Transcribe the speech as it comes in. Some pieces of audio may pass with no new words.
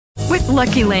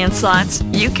Lucky Land Slots,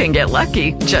 you can get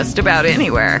lucky just about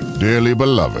anywhere. Dearly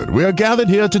beloved, we are gathered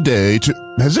here today to...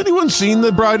 Has anyone seen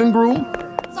the bride and groom?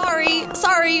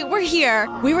 Sorry, we're here.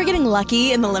 We were getting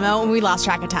lucky in the limo and we lost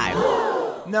track of time.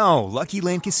 No, Lucky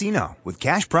Land Casino, with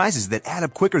cash prizes that add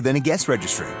up quicker than a guest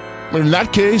registry. In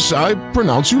that case, I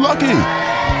pronounce you lucky.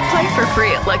 Play for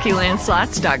free at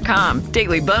LuckyLandSlots.com.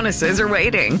 Daily bonuses are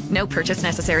waiting. No purchase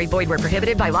necessary. Void where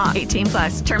prohibited by law. 18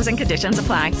 plus. Terms and conditions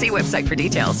apply. See website for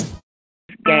details.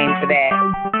 Game for that.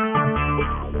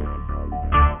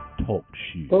 Talk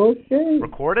shit. Okay.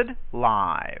 Recorded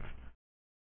live.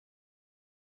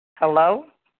 Hello?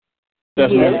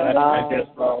 That's Yeah. me. I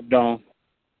just logged on.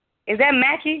 Is that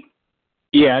Mackie?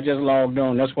 Yeah, I just logged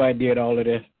on. That's why I did all of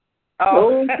this.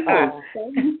 Oh, You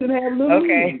can have a little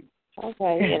okay.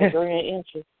 Okay, yeah, very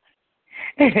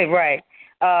interesting. Right.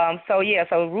 So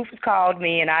Rufus called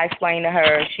me and I explained to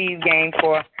her she's game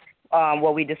for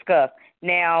what we discussed.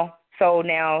 Now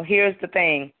here's the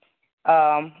thing.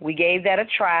 We gave that a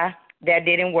try. That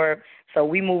didn't work. So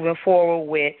we moving forward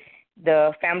with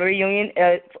the family reunion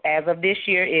as of this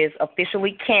year is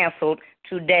officially canceled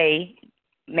today,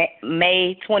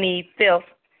 May 25th,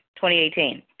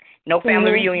 2018. No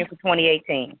family reunion for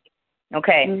 2018.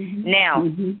 Okay. Now,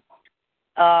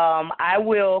 I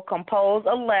will compose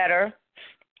a letter,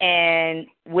 and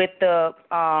with the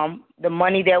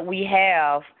money that we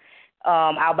have,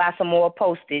 I'll buy some more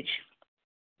postage.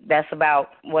 That's about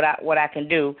what I can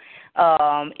do.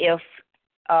 Let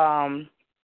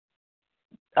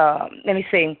me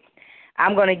see.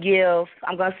 I'm gonna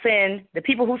send the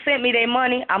people who sent me their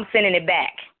money. I'm sending it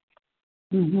back.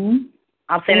 I'm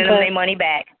sending them their money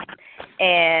back.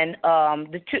 And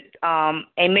the two,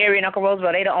 and Mary and Uncle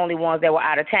Roosevelt, they're the only ones that were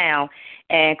out of town.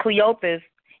 And Cleophas,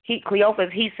 he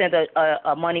sent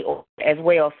a money order as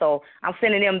well. So I'm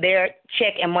sending them their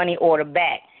check and money order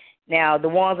back. Now, the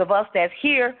ones of us that's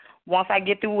here, once I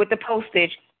get through with the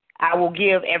postage, I will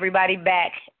give everybody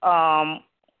back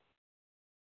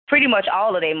pretty much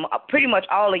all of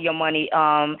your money,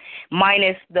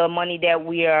 minus the money that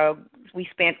we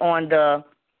spent on the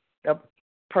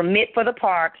permit for the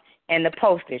park and the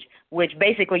postage, which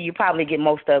basically you probably get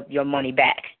most of your money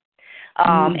back.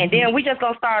 And then we just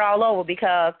gonna start all over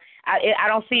because I'm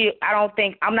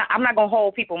not gonna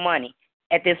hold people money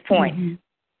at this point.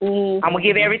 I'm gonna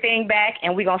give everything back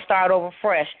and we're gonna start over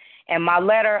fresh. And my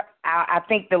letter, I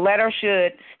think the letter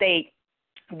should state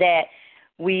that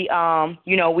we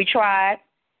tried,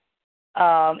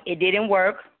 it didn't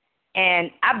work,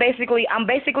 and I'm basically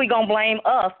gonna blame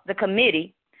us, the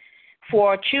committee,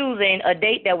 for choosing a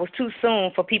date that was too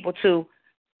soon for people to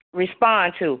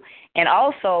respond to. And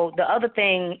also, the other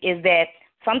thing is that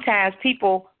sometimes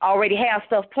people already have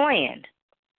stuff planned.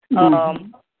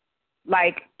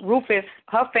 Like Rufus,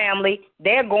 her family,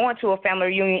 they're going to a family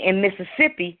reunion in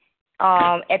Mississippi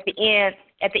at the end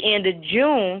of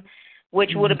June,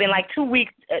 which would have been like 2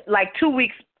 weeks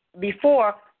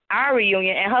before our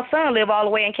reunion, and her son lived all the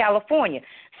way in California.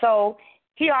 So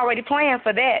he already planned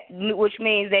for that, which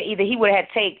means that either he would have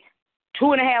had to take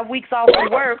 2.5 weeks off from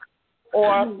work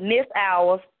or miss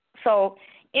hours. So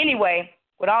anyway,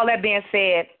 with all that being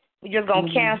said, we're just going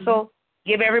to cancel,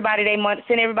 give everybody their money,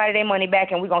 send everybody their money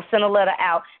back, and we're going to send a letter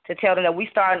out to tell them that we're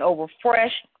starting over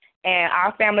fresh, and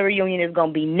our family reunion is going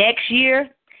to be next year.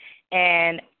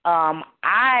 And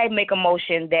I make a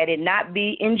motion that it not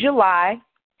be in July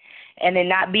and it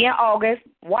not be in August.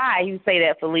 Why you say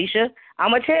that, Felicia? I'm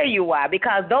going to tell you why.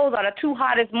 Because those are the 2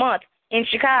 hottest months in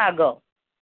Chicago.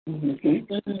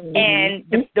 And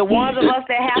the ones of us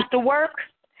that have to work,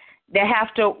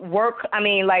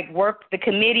 work the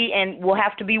committee and will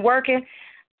have to be working,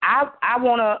 I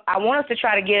want us to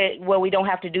try to get it where we don't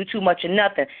have to do too much of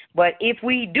nothing. But if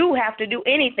we do have to do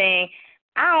anything,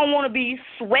 I don't want to be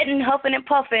sweating, huffing, and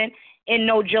puffing in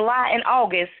July and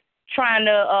August trying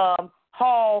to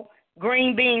haul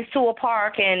green beans to a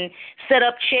park and set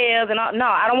up chairs and all. No,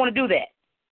 I don't want to do that.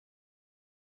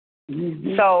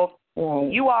 So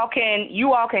you all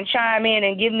can chime in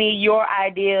and give me your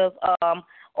ideas,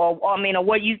 or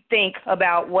what you think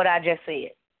about what I just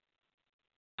said.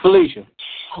 Felicia.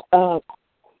 Can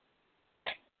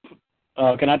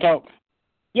I talk?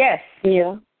 Yes.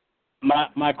 Yeah.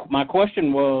 My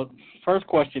question was, first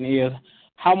question is,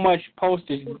 how much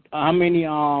postage, how many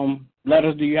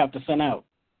letters do you have to send out?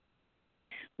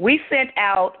 We sent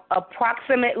out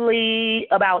approximately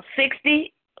about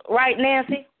 60, right,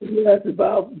 Nancy? That's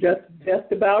about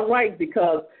just about right,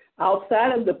 because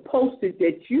outside of the postage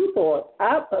that you bought,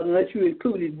 unless you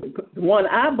included the one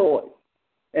I bought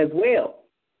as well,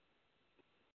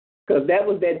 because that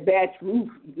was that batch Ruth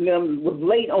was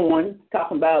late on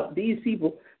talking about these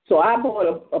people. So I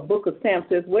bought a book of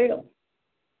stamps as well.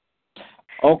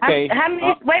 Okay. How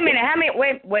many? Wait a minute. How many?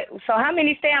 Wait. So how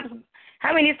many stamps?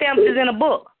 How many stamps is in a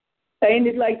book? Ain't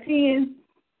it like 10?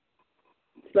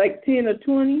 It's like 10 or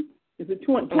 20. Is it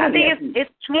 20? I think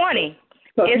it's 20.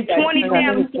 It's 20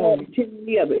 stamps.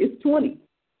 It's 20.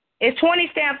 It's 20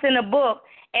 stamps in a book,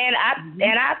 and I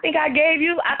think I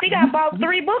bought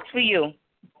 3 books for you.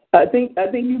 I think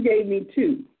you gave me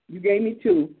 2. You gave me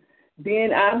 2.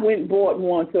 Then I went and bought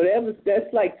one. So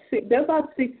that's like that's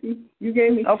about 60. You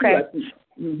gave me 2. Okay. I think.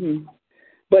 Mm-hmm.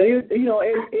 But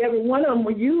every one of them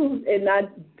were used, and I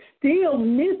still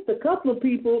missed a couple of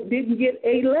people didn't get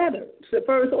a letter,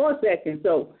 first or second.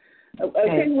 So I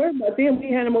couldn't worry about them. We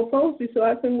had them on postage, so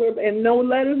I couldn't worry about, and no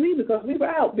letters either because we were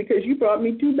out because you brought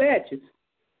me 2 batches.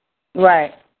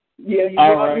 Right. Yeah.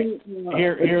 All right.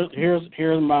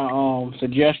 Here's my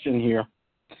suggestion here.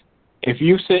 If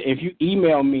you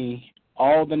email me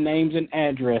all the names and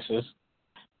addresses,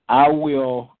 I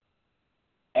will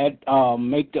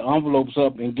make the envelopes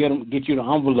up and get you the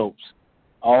envelopes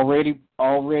already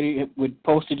with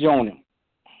postage on them.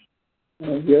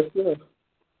 Yes, sir.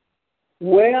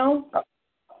 Well,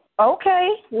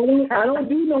 okay. I don't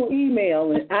do no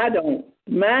email, and I don't.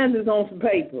 Mine is on some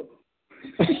paper.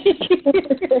 I'm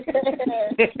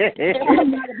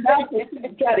not about to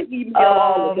try to email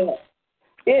all of that.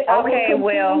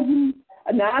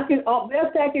 Now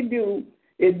best I can do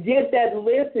is get that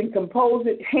list and compose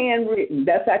it handwritten.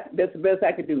 That's the best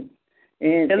I could do.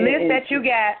 And the list that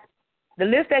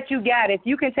you got, if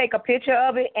you can take a picture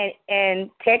of it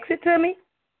and text it to me,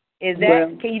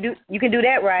 you can do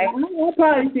that, right? I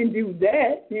probably can do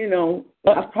that,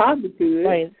 I probably could.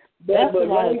 Right. That's a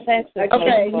lot of text.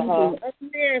 Okay.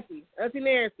 Auntie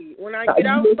Nancy, when I get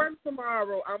out work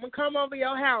tomorrow, I'm going to come over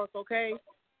your house, okay?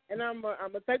 And I'm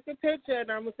gonna take the picture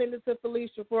and I'm gonna send it to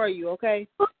Felicia for you, okay?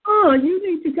 You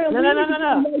need to come. No.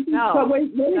 Let me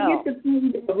get the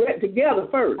food together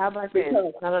first. How about this?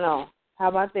 No. How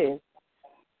about this?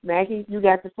 Mackie, you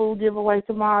got the food giveaway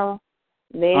tomorrow.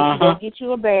 Then go get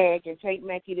you a bag and take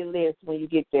Mackie the list when you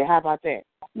get there. How about that?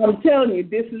 I'm telling you,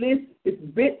 this list is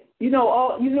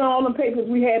all the papers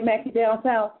we had Mackie down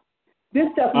south. This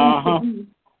stuff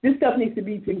needs to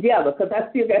be together because I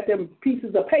still got them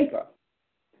pieces of paper.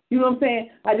 You know what I'm saying?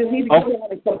 I just need to go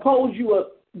down and compose you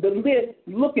the list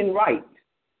looking right.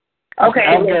 Okay.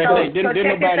 Didn't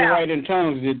nobody write in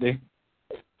tongues, did they?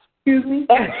 Excuse me?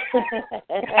 I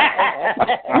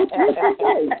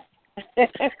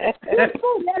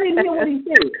didn't hear what he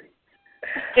said.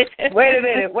 Wait a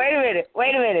minute.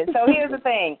 So here's the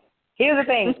thing.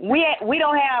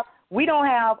 We don't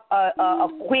have a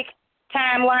quick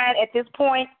timeline at this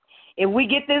point. If we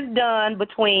get this done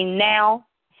between now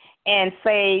and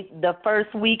say the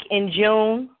first week in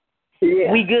June,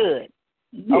 we good.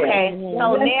 Yeah. Okay.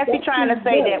 So Nancy's trying to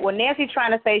say that. Well, Nancy's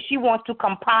trying to say she wants to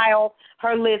compile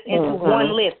her list into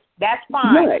one list. That's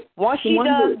fine. Right. Once she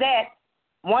does that,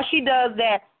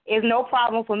 it's no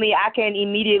problem for me. I can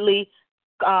immediately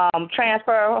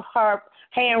transfer her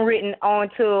handwritten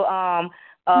onto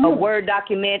a Word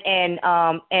document and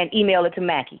email it to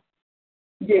Mackie.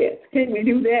 Yes. Can we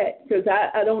do that? Because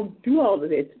I don't do all of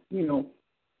this,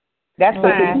 That's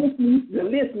fine. The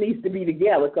list needs to be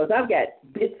together because I've got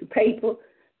bits of paper,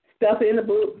 stuff in the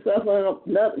book, stuff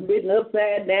written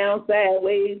upside down,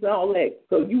 sideways, all that.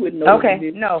 So you wouldn't know.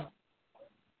 Okay, no.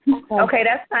 Okay,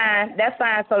 that's fine.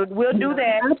 So we'll do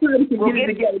that. I probably can get it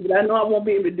together, but I know I won't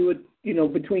be able to do it,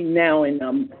 between now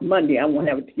and Monday. I won't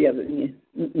have it together then.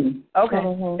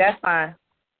 Okay, that's fine.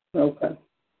 Okay.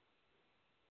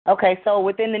 Okay, so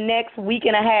within the next week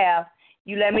and a half,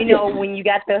 you let me know when you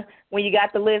got the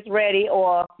list ready,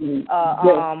 or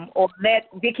let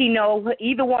Vicky know,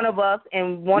 either one of us,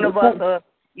 and one of us,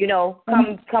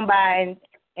 come by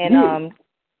and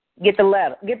get the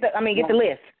letter, get the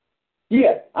list.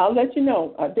 Yeah, I'll let you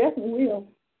know. I definitely will.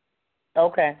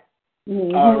 Okay.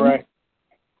 Mm-hmm. All right.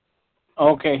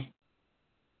 Okay.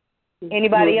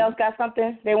 Anybody else got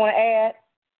something they want to add?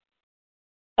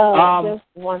 Just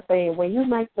one thing. When you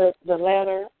make the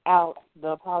letter out, the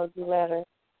apology letter,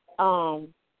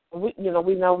 we know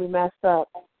we messed up.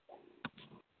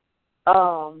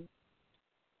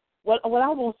 What I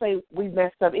won't say we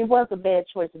messed up. It was a bad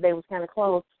choice. The day was kind of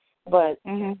close, but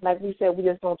like we said, we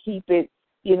just gonna keep it.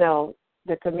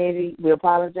 The committee. We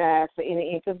apologize for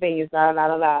any inconvenience. And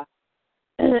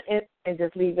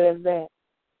just leave it as that.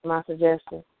 My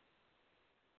suggestion.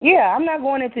 Yeah, I'm not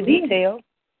going into details.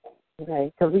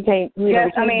 Okay, because we can't.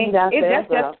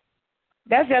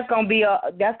 That's just gonna be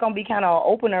kind of an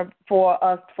opener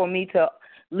for me to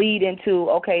lead into.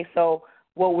 Okay, so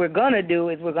what we're gonna do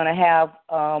is we're gonna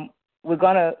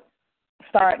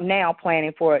start now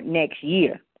planning for next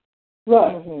year.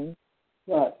 Right. Mm-hmm.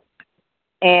 Right.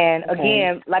 And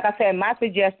again, like I said, my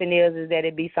suggestion is that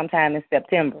it be sometime in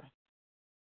September.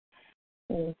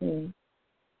 Mm-hmm.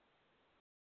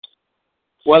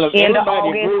 Well, if End of everybody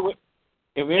August, agree with,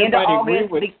 if everybody agree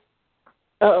with,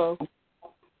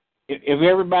 if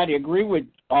everybody agree with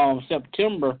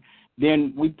September,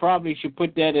 then we probably should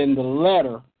put that in the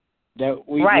letter that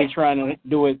we're trying to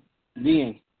do it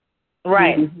then.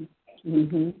 Right.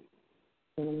 Mm-hmm.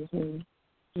 Mm-hmm.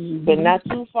 But not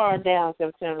too far down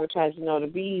September, because the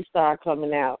bees start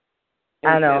coming out.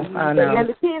 I know. And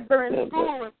the kids are in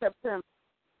school in September.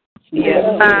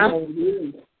 Yeah.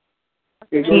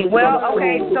 Well,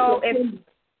 okay. So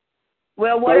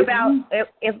what about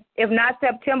if not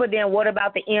September? Then what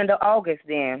about the end of August?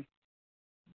 Then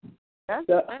sound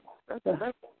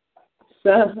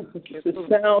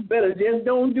better. Just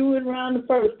don't do it around the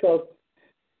first, because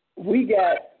we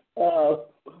got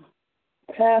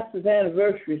pastor's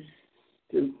anniversary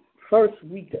the first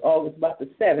week of August, about the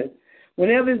 7th,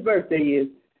 whenever his birthday is.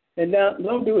 And now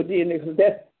don't do it then, because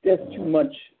that's too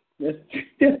much. That's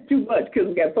too much, because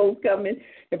we got folks coming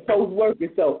and folks working.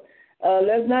 So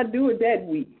let's not do it that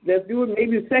week. Let's do it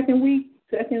maybe the second week.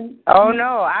 Oh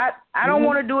no, I don't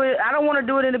want to do it. I don't want to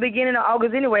do it in the beginning of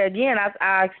August anyway. Again,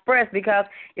 I expressed because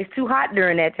it's too hot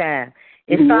during that time.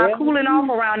 It starts cooling off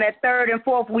around that 3rd and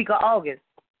 4th week of August.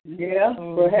 Yeah,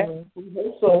 perhaps. We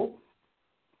hope so.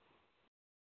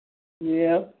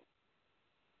 Yeah.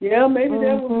 Yeah, maybe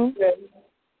that would be better.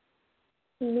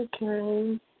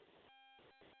 Okay.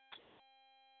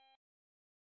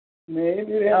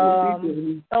 Maybe that would be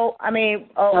good. So I'm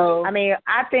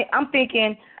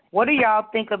thinking, what do y'all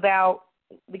think about,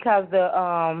 because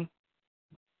the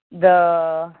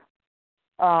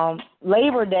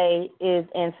Labor Day is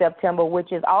in September,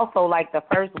 which is also like the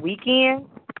first weekend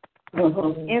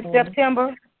in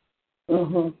September.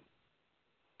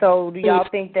 So do y'all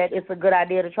think that it's a good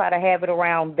idea to try to have it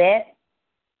around that?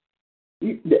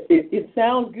 It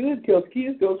sounds good, because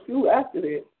kids go to school after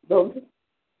that, don't they?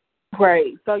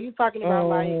 Right. So you're talking about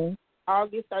like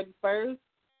August 31st?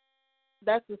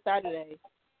 That's a Saturday.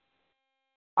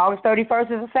 August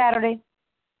 31st is a Saturday?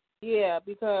 Yeah,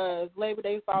 because Labor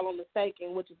Day fall on the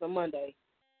 2nd, which is a Monday.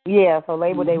 Yeah, so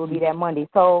Labor Day would be that Monday.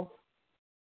 So,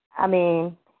 I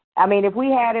mean, if we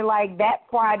had it like that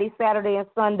Friday, Saturday, and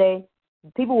Sunday,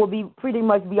 people would be pretty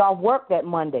much be off work that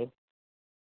Monday.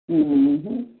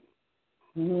 Mhm.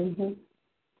 Mhm.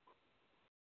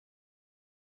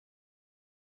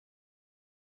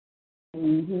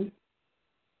 Mhm.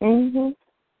 Mhm.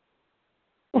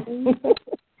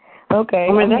 Okay.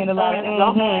 I mean, that's a lot of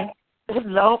as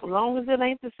long as it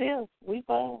ain't the 5th, we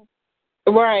fine.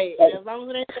 Right. As long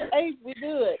as it ain't the 8th, we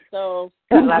do it. So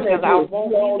I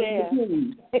won't be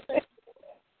there.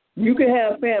 You can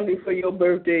have family for your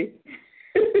birthday.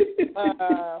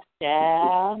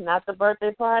 Yeah, not the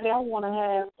birthday party I want to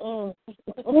have.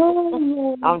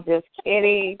 I'm just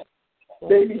kidding.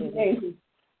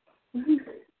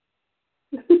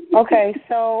 Okay,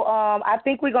 so I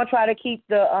think we're gonna try to keep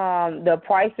the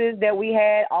prices that we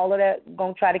had, all of that.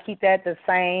 Gonna try to keep that the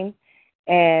same,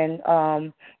 and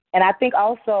I think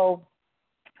also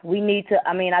we need to.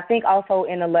 I think also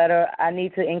in the letter I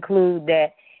need to include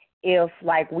that if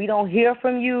like we don't hear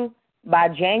from you by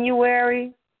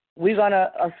January, we're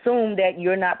gonna assume that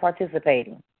you're not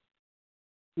participating.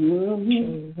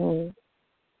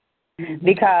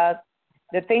 Because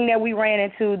the thing that we ran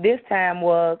into this time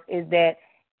is that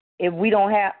if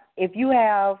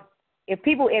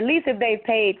people, at least if they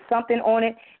paid something on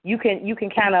it, you can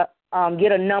kind of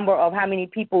get a number of how many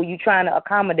people you're trying to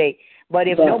accommodate. But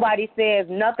if nobody says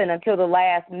nothing until the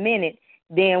last minute,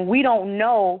 then we don't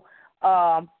know,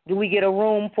 do we get a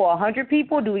room for 100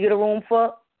 people? Do we get a room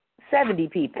for 70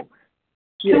 people?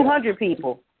 200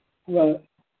 people? Right.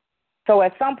 So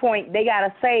at some point, they got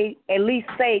to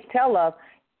tell us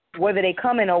whether they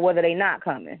coming or whether they not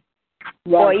coming.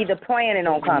 Right. Or either planning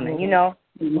on coming, you know?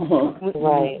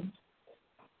 Right.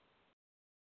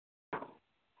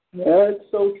 That's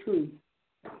so true.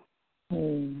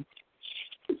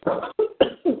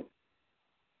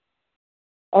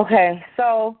 Okay,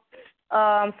 so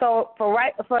for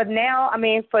right now,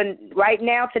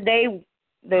 today,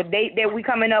 the date that we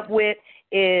coming up with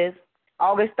is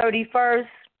August 31st.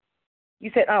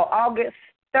 You said August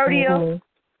 30th,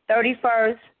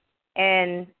 31st,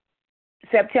 and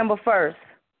September 1st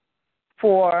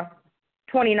for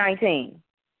 2019.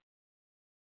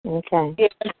 Okay. Yeah,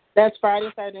 that's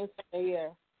Friday, Saturday, and Sunday, yeah.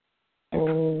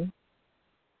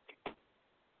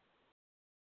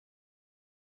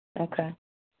 Okay.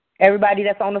 Everybody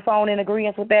that's on the phone in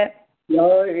agreement with that?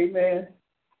 Oh, amen.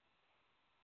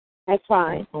 That's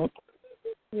fine.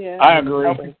 Yeah. I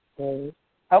agree.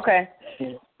 Okay.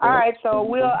 All right. So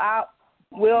we'll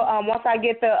once I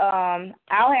get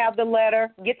I'll have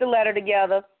get the letter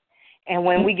together, and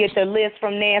when we get the list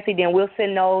from Nancy, then we'll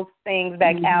send those things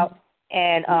back out,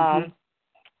 and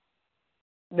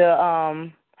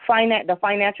the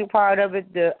financial part of it,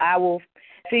 I will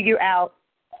figure out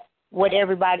what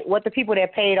the people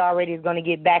that paid already is going to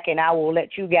get back, and I will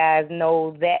let you guys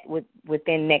know that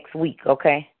within next week.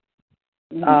 Okay.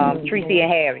 Tracy and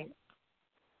Harry.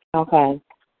 Okay.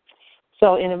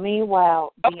 So in the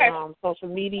meanwhile, the social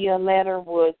media letter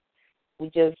we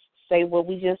just say what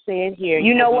we just said here.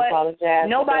 You know what? Apologize.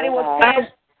 Nobody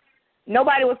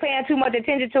was paying too much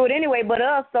attention to it anyway, but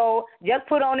us. So just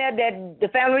put on there that the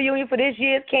family reunion for this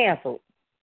year is canceled.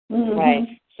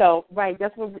 Right. So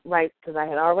that's because I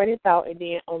had already thought, and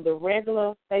then on the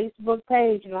regular Facebook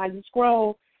page, how you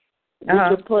scroll, you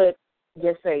could put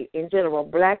just say in general,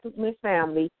 Black Smith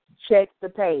family, check the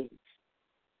page.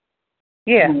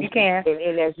 Yeah, you can.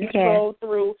 And as you scroll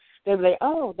through, they'll be like,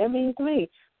 oh, that means me.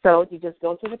 So you just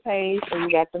go to the page and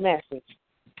you got the message.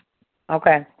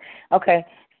 Okay.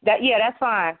 That's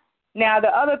fine. Now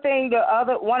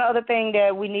one other thing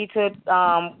that we need to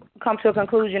come to a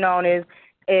conclusion on is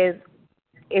if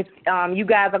you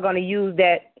guys are going to use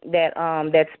that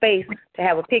space to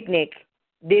have a picnic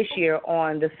this year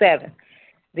on the 7th,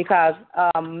 because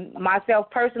myself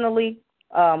personally,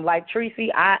 like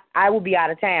Tracy, I will be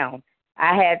out of town.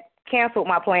 I had canceled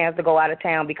my plans to go out of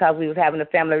town because we was having a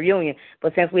family reunion,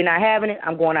 but since we're not having it,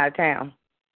 I'm going out of town.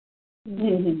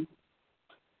 Mm-hmm.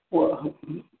 Well,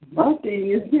 my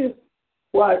thing is this: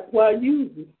 why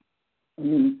use it? I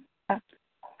mean,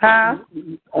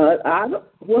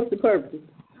 what's the purpose?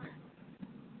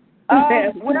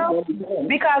 Well,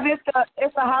 because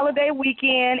it's a holiday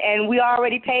weekend, and we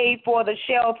already paid for the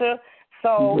shelter,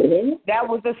 so that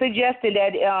was the suggestion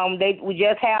that we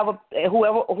just have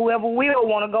whoever will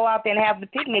want to go out there and have the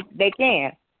picnic, they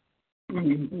can.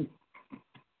 Mm-hmm.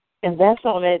 And that's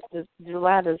on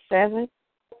July the 7th.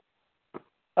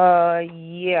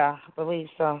 Yeah, I believe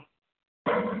so.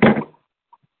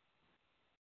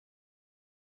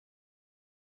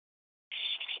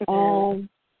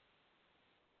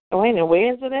 Wait a minute,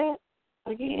 where is it at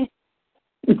again?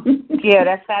 Yeah,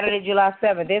 that's Saturday, July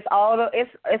 7th.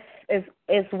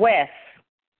 It's west.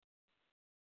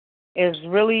 It's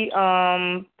really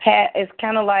it's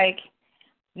kind of like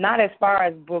not as far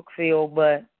as Brookfield,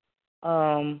 but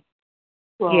yeah,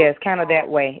 it's kind of that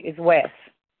way. It's west.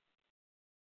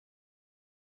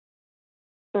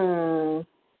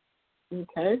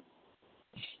 Okay.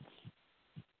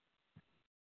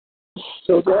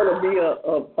 So that'll be a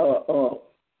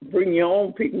bring your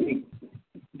own picnic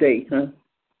day, huh?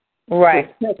 Right.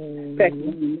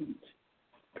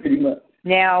 Pretty much.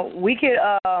 Now we could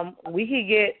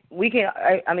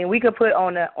put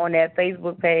on that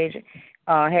Facebook page,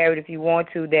 Harriet, if you want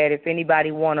to, that if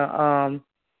anybody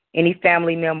any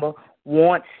family member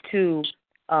wants to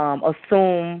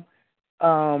assume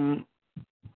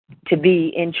to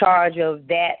be in charge of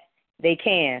that, they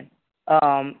can.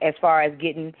 As far as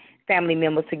getting family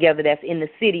members together that's in the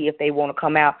city, if they want to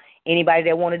come out, anybody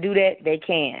that want to do that, they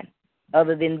can.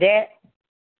 Other than that,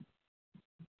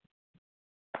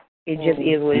 it just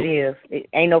is what it is. It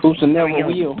ain't no who's never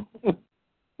will.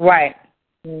 Right.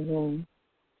 Mm-hmm.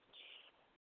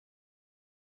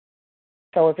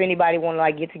 So if anybody want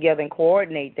to get together and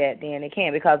coordinate that, then they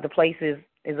can, because the place is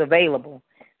available.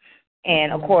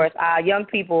 And of course, our young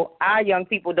people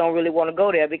don't really want to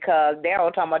go there because they're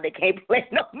all talking about they can't play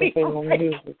no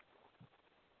music.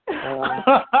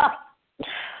 I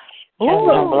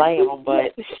don't blame them,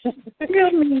 but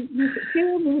tell me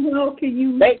how can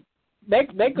you? They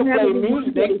can play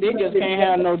music. They just can't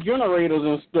have no generators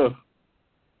and stuff.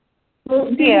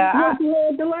 Well, yeah, you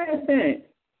had the last time.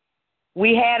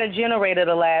 We had a generator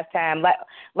the last time.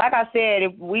 Like I said,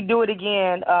 if we do it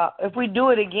again, when we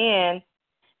do it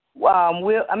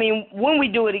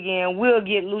again, we'll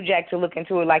get Lou Jack to look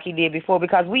into it like he did before,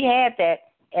 because we had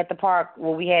that at the park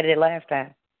where we had it last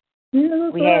time. Yeah,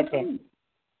 we had that.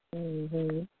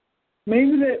 Mm-hmm.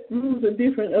 Maybe that rules are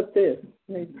different up there.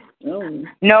 Maybe. I don't know.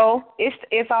 No,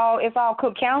 it's all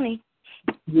Cook County.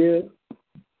 Yeah.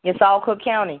 It's all Cook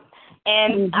County.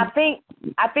 And I think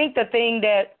the thing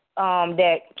that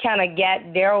kind of got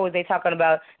Daryl was they talking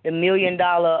about the $1 million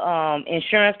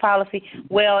insurance policy.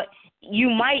 Well, you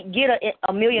might get a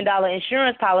 $1 million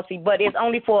insurance policy, but it's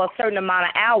only for a certain amount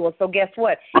of hours. So guess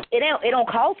what? It don't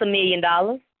cost $1 million.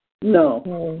 No.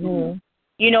 Mm-hmm.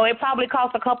 it probably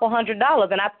costs a couple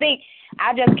 $100. And I think,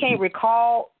 I just can't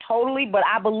recall totally, but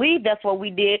I believe that's what we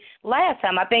did last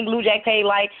time. I think Lou Jack paid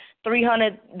like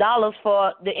 $300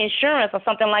 for the insurance or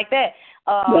something like that.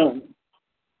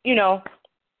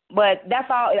 But that's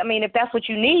all. I mean, if that's what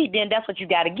you need, then that's what you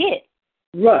got to get.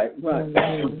 Right.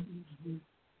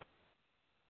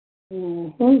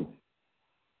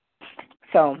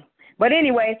 So, but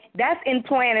anyway, that's in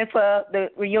planning for the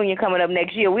reunion coming up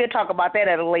next year. We'll talk about that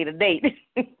at a later date.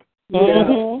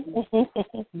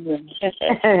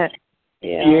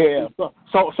 Yeah.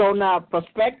 So now,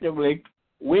 prospectively,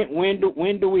 when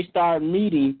do we start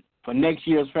meeting for next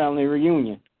year's family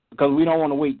reunion? Because we don't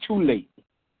want to wait too late.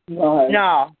 Right.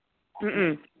 No.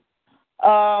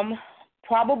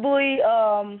 Probably.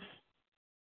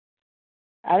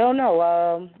 I don't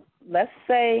know. Let's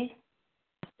say.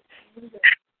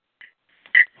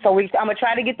 So I'm gonna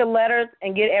try to get the letters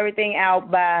and get everything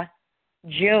out by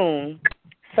June.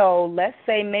 So let's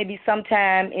say maybe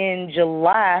sometime in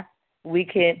July we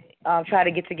could try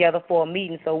to get together for a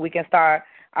meeting so we can start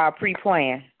our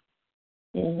pre-plan.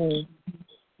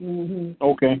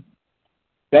 Okay.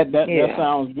 That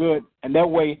sounds good. And that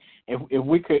way, if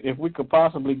we could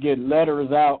possibly get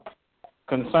letters out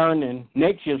concerning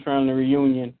next year's family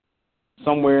reunion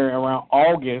somewhere around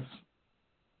August,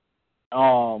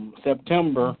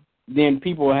 September, then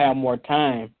people will have more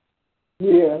time.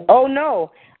 Yeah. Oh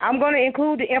no, I'm going to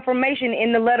include the information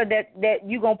in the letter that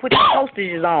you're going to put the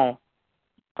postages on.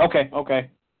 Okay.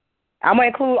 I'm going to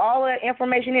include all of that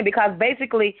information in because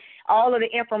basically all of the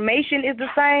information is the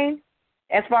same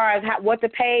as far as what to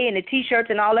pay and the T-shirts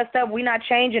and all that stuff. We're not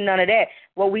changing none of that.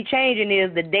 What we changing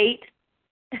is the date,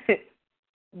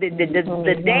 the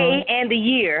day and the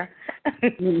year.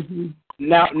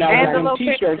 Now with the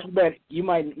T-shirts, you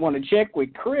might want to check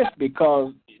with Chris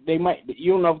because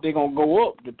you don't know if they're gonna go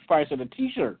up the price of the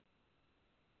T-shirt.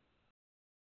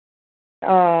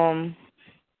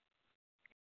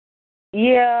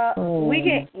 Yeah, we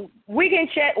can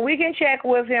check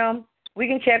with him. We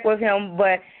can check with him,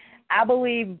 but I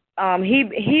believe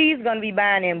he's gonna be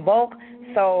buying in bulk.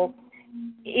 So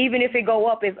even if it go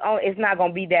up, it's not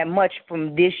gonna be that much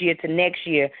from this year to next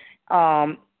year.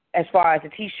 As far as the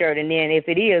T-shirt, and then if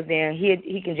it is, then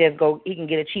he can just go. He can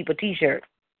get a cheaper T-shirt.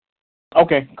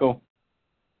 Okay, cool.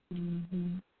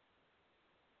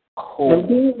 Cool. And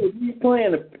then if you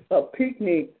plan a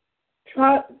picnic,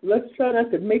 let's try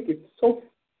not to make it so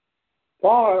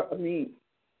far. I mean,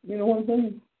 you know what I'm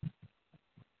saying?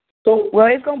 So well,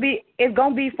 it's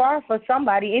gonna be far for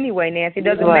somebody anyway, Nancy. It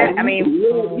doesn't matter. I mean,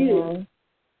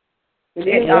 if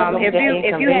you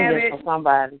have it for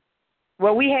somebody.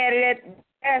 Well, we had it at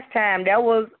last time. That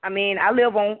was, I mean, I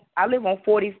live on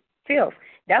 45th.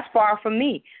 That's far from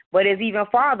me, but it's even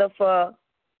farther for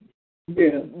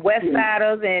West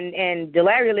Siders and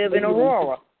Delaria live in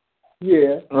Aurora.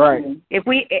 Yeah, right. If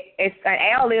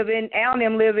Al and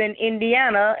them live in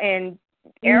Indiana, and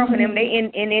Eric and them they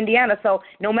in Indiana. So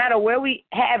no matter where we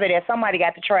have it, somebody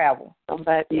got to travel.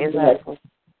 Exactly.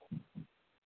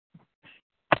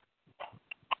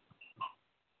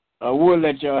 I would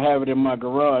let y'all have it in my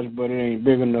garage, but it ain't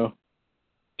big enough.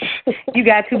 You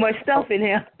got too much stuff in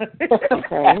here.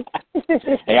 Okay.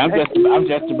 Hey, I'm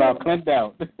just about cleaned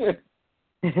out.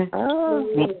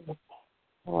 Oh.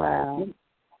 Wow.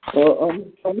 Well,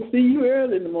 I'm gonna see you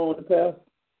early in the morning, pal,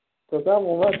 because I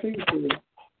want my seat to it.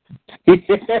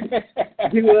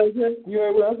 You heard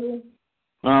what I said?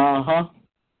 Uh-huh.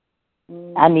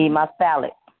 I need my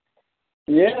salad.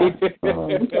 Yeah.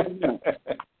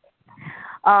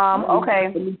 Okay. So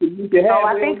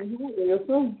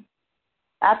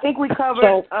I think we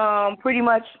covered pretty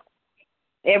much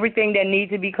everything that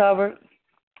needs to be covered.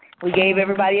 We gave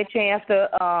everybody a chance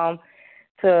to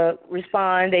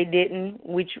respond. They didn't,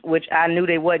 which I knew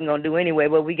they wasn't gonna do anyway,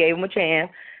 but we gave them a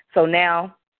chance. So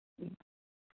now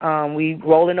we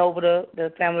rolling over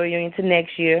the family reunion to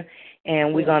next year,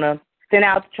 and we're gonna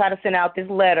try to send out this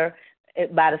letter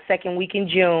by the second week in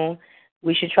June.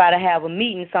 We should try to have a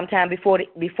meeting sometime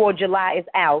before July is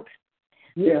out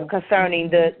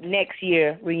concerning the next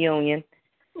year reunion.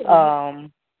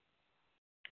 And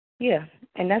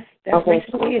that's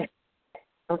basically it.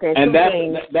 Okay. And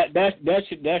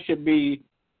that should be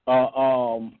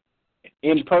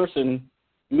in-person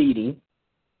meeting.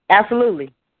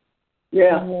 Absolutely.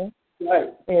 Yeah. Mm-hmm. Right.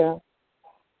 Yeah.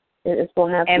 It's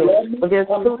gonna have to. But there's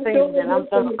two things, and I'm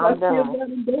done.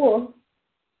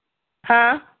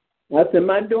 Huh? I said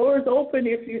my door is open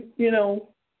if you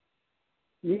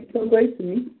need some place to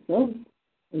meet. No,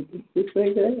 just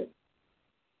say that.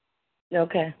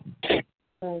 Okay.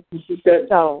 So,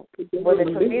 will the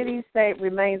committee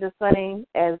remain the same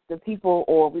as the people,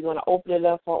 or are we going to open it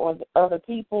up for other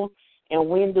people? And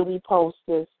when do we post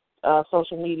this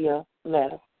social media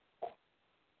letter?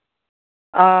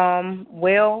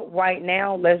 Well, right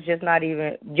now, let's just not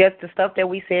even, just the stuff that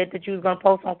we said that you was going to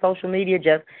post on social media,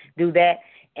 just do that,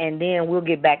 and then we'll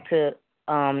get back to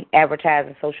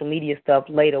advertising social media stuff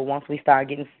later once we start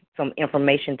getting some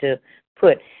information to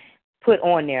put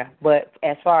on there. But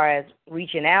as far as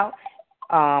reaching out,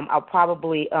 I'll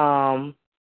probably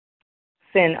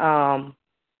send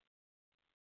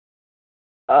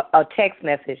a text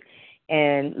message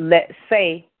and let's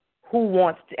say who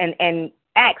wants to, and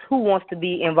ask who wants to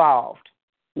be involved.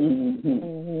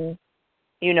 Mm-hmm.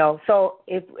 You know, so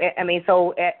if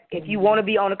you want to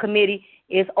be on the committee,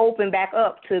 it's open back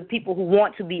up to people who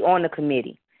want to be on the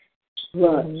committee.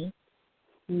 Right.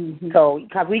 Mm-hmm. So,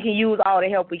 because we can use all the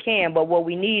help we can, but what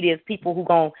we need is people who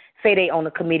going to say they on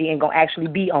the committee and going to actually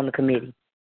be on the committee.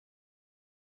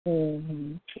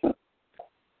 Mm-hmm.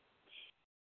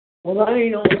 Well, I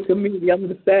ain't on the committee. I'm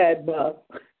the sidebar.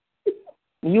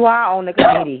 You are on the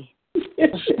committee. I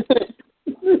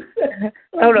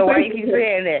don't know why you keep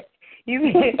saying that.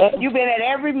 You've been at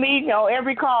every meeting or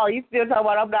every call. You still talking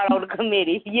about I'm not on the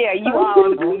committee. Yeah, you are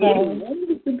on the committee. I'm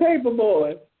just the paper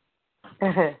boy.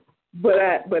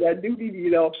 But I do need to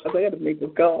get off because I got to make a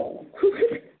call.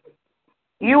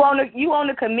 You on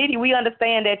the committee. We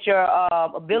understand that your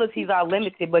abilities are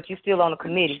limited, but you're still on the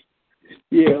committee.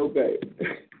 Yeah, okay.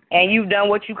 And you've done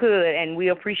what you could, and we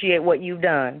appreciate what you've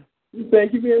done.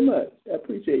 Thank you very much. I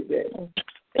appreciate that.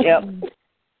 Yep.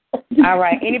 All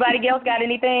right. Anybody else got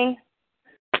anything?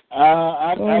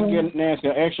 I get Nancy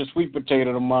an extra sweet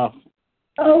potato tomorrow.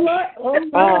 All right. All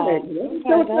right.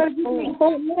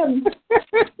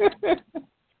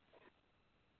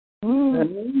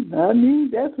 I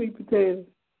need that sweet potato.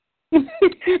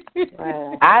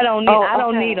 I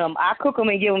don't need them. I cook them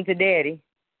and give them to Daddy.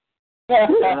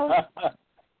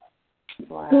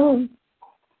 Wow.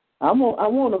 I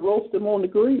want to roast them on the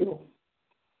grill.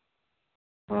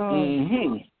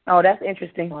 Mm-hmm. Oh, that's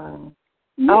interesting. Wow.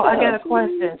 Yeah. Oh, I got a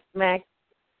question, Mac.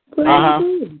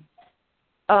 I'm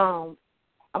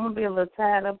gonna be a little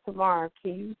tied up tomorrow.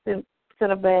 Can you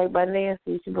send a bag by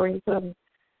Nancy to bring something?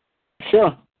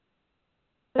 Sure.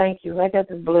 Thank you. I got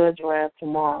this blood drive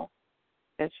tomorrow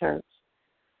at church.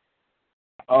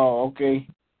 Oh, okay.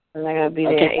 And I gotta be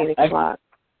there at 8 o'clock.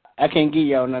 I can't give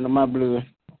y'all none of my blood.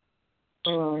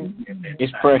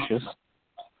 It's precious.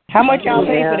 How much y'all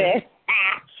pay for that?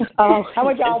 How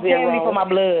much y'all pay me for my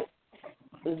blood?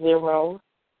 $0.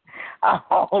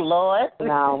 Oh, Lord.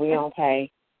 No, we don't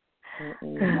pay.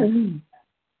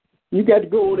 You got to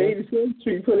go to 87th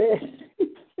Street for that.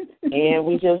 And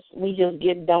we just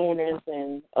get donors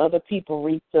and other people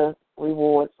reap the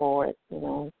reward for it, you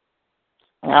know.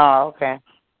 Oh, okay.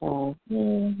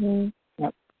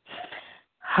 Yep.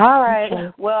 All right.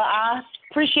 Okay. Well, I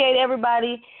appreciate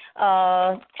everybody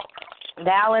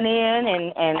dialing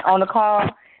in and on the call.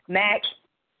 Max,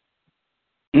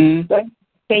 can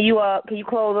you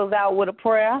close us out with a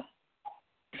prayer?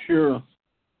 Sure.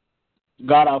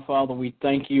 God our Father, we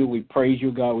thank you, we praise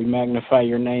you, God, we magnify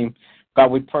your name. God,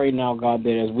 we pray now, God,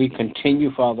 that as we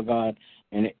continue, Father God,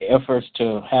 in efforts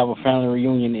to have a family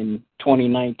reunion in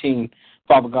 2019,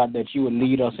 Father God, that you would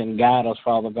lead us and guide us,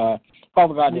 Father God.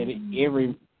 Father God, that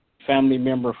every family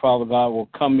member, Father God, will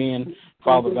come in,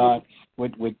 Father God,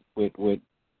 with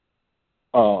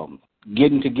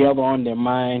getting together on their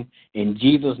mind. In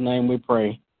Jesus' name we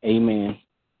pray. Amen.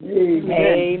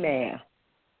 Amen.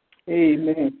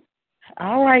 Amen.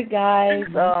 All right, guys.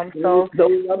 So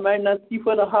those I might not see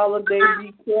for the holiday,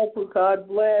 be careful. God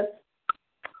bless.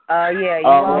 Yeah, you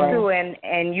all too,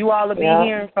 and you all will be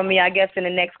hearing from me, I guess, in the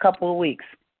next couple of weeks.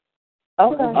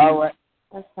 Okay. All right.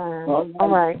 That's fine. All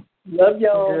right. Love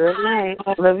y'all. Good night.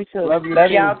 Love you too. Love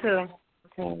y'all too.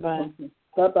 Okay, bye.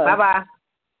 Bye-bye. Bye-bye.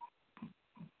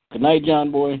 Good night,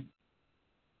 John boy.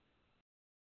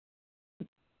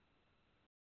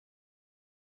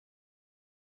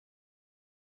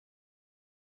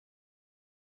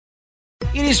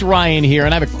 It is Ryan here,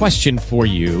 and I have a question for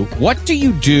you. What do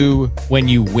you do when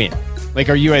you win? Like,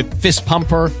 are you a fist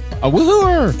pumper, a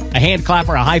woohooer, a hand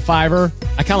clapper, a high fiver?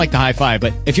 I kind of like the high five,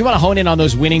 but if you want to hone in on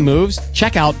those winning moves,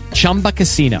 check out Chumba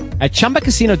Casino. At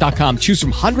ChumbaCasino.com, choose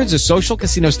from hundreds of social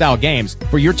casino-style games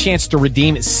for your chance to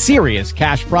redeem serious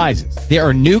cash prizes. There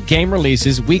are new game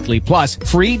releases weekly, plus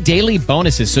free daily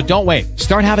bonuses, so don't wait.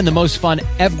 Start having the most fun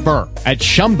ever at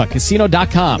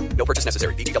ChumbaCasino.com. No purchase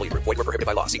necessary. VGW. Void where prohibited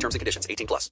by law. See terms and conditions. 18+.